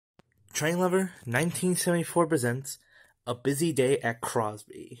Train Lover 1974 presents A Busy Day at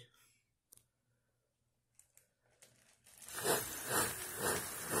Crosby.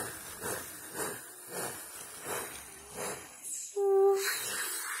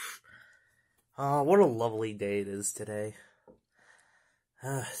 What a lovely day it is today.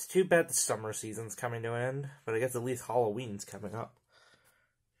 It's too bad the summer season's coming to an end, but I guess at least Halloween's coming up.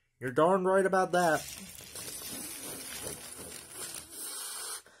 You're darn right about that.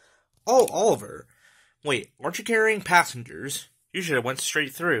 Oh, Oliver. Wait, aren't you carrying passengers? You should have went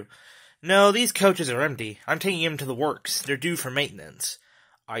straight through. No, these coaches are empty. I'm taking them to the works. They're due for maintenance.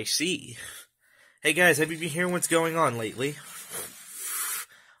 I see. Hey guys, have you been hearing what's going on lately?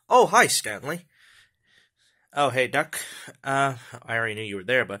 Oh, hi, Stanley. Oh, hey, Duck. I already knew you were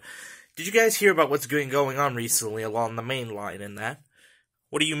there, but did you guys hear about what's going on recently along the main line and that?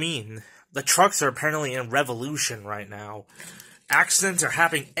 What do you mean? The trucks are apparently in revolution right now. Accidents are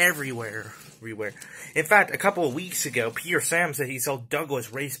happening everywhere. In fact, a couple of weeks ago, Peter Sam said he saw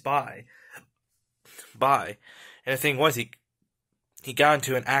Douglas race by. And the thing was, he got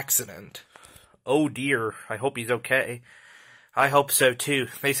into an accident. Oh dear, I hope he's okay. I hope so too.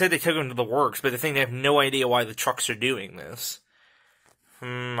 They said they took him to the works, but the thing, they have no idea why the trucks are doing this.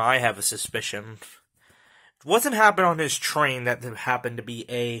 I have a suspicion. It wasn't happening on his train that there happened to be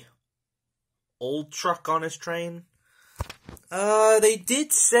a old truck on his train. They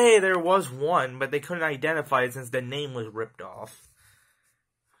did say there was one, but they couldn't identify it since the name was ripped off.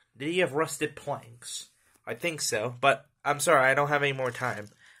 Did he have rusted planks? I think so, but I'm sorry, I don't have any more time.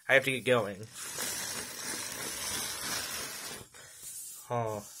 I have to get going.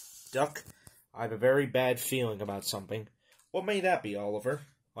 Duck, I have a very bad feeling about something. What may that be, Oliver?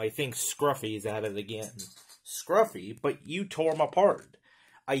 I think Scruffy's at it again. Scruffy? But you tore him apart.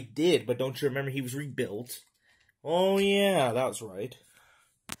 I did, but don't you remember he was rebuilt? Oh yeah, that's right.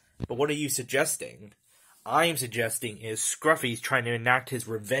 But what are you suggesting? I'm suggesting is Scruffy's trying to enact his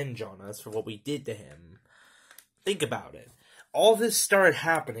revenge on us for what we did to him. Think about it. All this started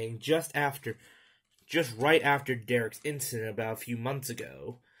happening just right after Derek's incident about a few months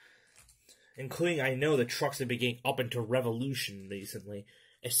ago. Including, I know the trucks have been getting up into revolution recently,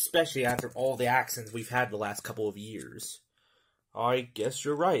 especially after all the accidents we've had the last couple of years. I guess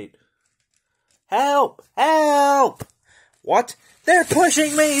you're right. Help! Help! What? They're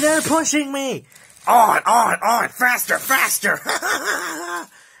pushing me! They're pushing me! On! Faster!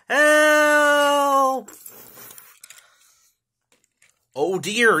 Help! Oh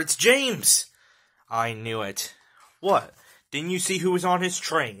dear, it's James! I knew it. What? Didn't you see who was on his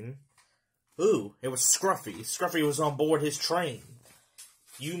train? Who? It was Scruffy. Scruffy was on board his train.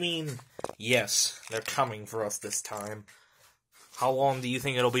 You mean... Yes, they're coming for us this time. How long do you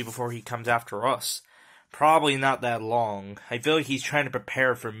think it'll be before he comes after us? Probably not that long. I feel like he's trying to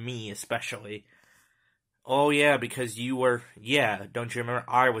prepare for me, especially. Oh yeah, because you were... Yeah, don't you remember?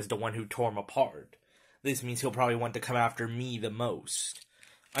 I was the one who tore him apart. This means he'll probably want to come after me the most.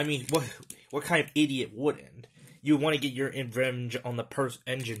 I mean, what kind of idiot wouldn't? You want to get your revenge on the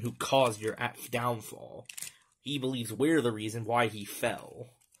engine who caused your downfall. He believes we're the reason why he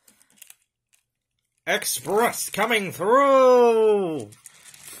fell. Express coming through!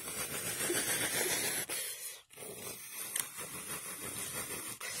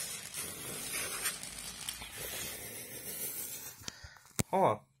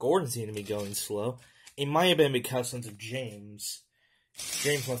 Gordon seemed to be going slow. It might have been because of James.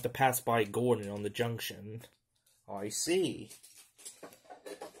 James wants to pass by Gordon on the junction. I see.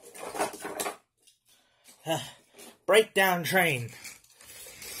 Breakdown train.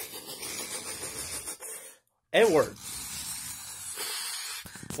 Edward.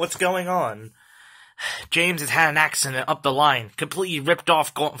 What's going on? James has had an accident up the line. Completely ripped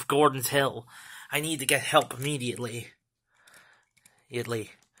off Gordon's Hill. I need to get help immediately.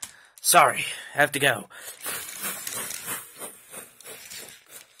 Sorry, I have to go.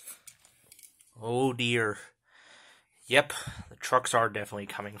 Oh dear. Yep, the trucks are definitely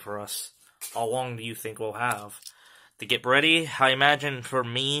coming for us. How long do you think we'll have? To get ready, I imagine for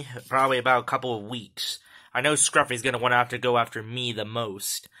me, probably about a couple of weeks. I know Scruffy's gonna want to go after me the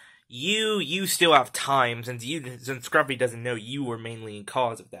most. You still have time, since Scruffy doesn't know you were mainly in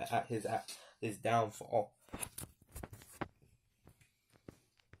cause of that, his downfall.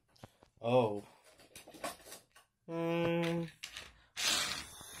 Oh.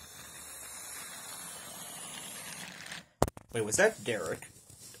 Wait, was that Derek?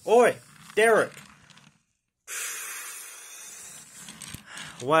 Oi, Derek!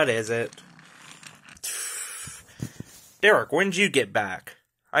 What is it? Derek, when did you get back?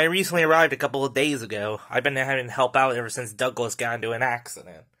 I recently arrived a couple of days ago. I've been having to help out ever since Douglas got into an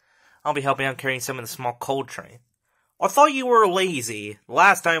accident. I'll be helping out carrying some in the small coal train. I thought you were lazy. The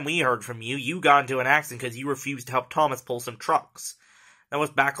last time we heard from you, you got into an accident because you refused to help Thomas pull some trucks. That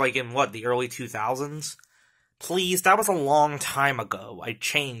was back like in, the early 2000s? Please, that was a long time ago. I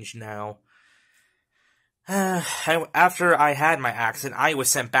changed now. After I had my accident, I was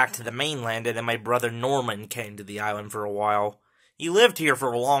sent back to the mainland, and then my brother Norman came to the island for a while. He lived here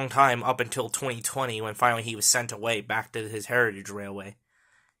for a long time, up until 2020, when finally he was sent away back to his heritage railway.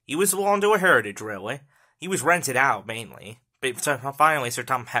 He was belonged to a heritage railway. He was rented out, mainly. But finally, Sir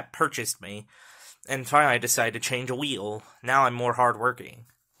Tom had purchased me, and finally I decided to change a wheel. Now I'm more hardworking.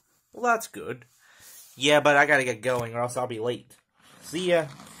 Well, that's good. Yeah, but I gotta get going, or else I'll be late. See ya.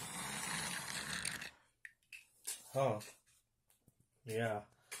 Huh. Yeah.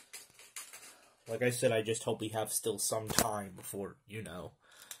 Like I said, I just hope we have still some time before,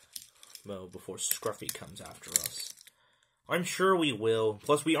 before Scruffy comes after us. I'm sure we will.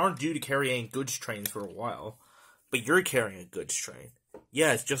 Plus, we aren't due to carry any goods trains for a while. But you're carrying a goods train.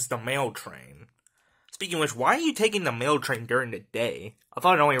 Yeah, it's just a mail train. Speaking of which, why are you taking the mail train during the day? I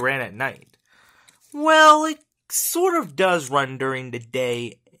thought it only ran at night. Well, it sort of does run during the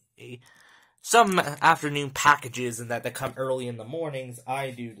day. Some afternoon packages and that come early in the mornings, I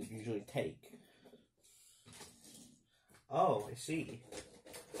do usually take. Oh, I see.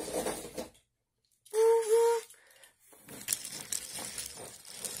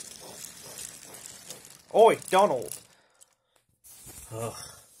 Oi, Donald! Ugh.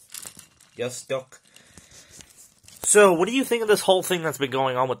 You stuck. So, what do you think of this whole thing that's been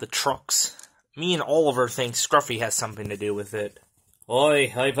going on with the trucks? Me and Oliver think Scruffy has something to do with it.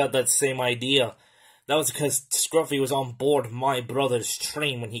 Oi, I've had that same idea. That was because Scruffy was on board my brother's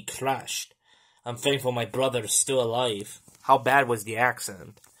train when he crashed. I'm thankful my brother is still alive. How bad was the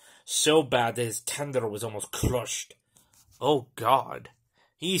accident? So bad that his tender was almost crushed. Oh, God.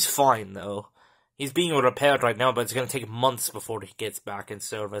 He's fine, though. He's being repaired right now, but it's going to take months before he gets back in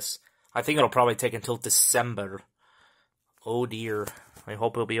service. I think it'll probably take until December. Oh, dear. I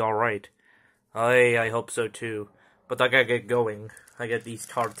hope he'll be alright. I hope so, too. But I gotta get going. I got these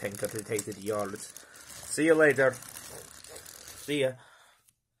tar tankers to take to the yards. See you later. See ya.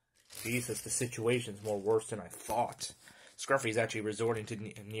 Jesus, the situation's more worse than I thought. Scruffy's actually resorting to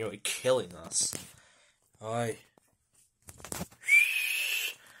nearly killing us. Aye.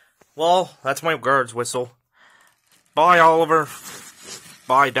 Well, that's my guard's whistle. Bye, Oliver.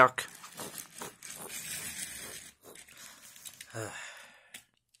 Bye, Duck.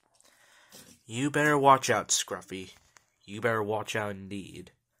 You better watch out, Scruffy. You better watch out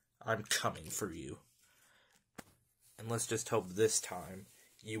indeed. I'm coming for you. And let's just hope this time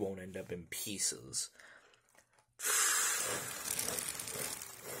you won't end up in pieces.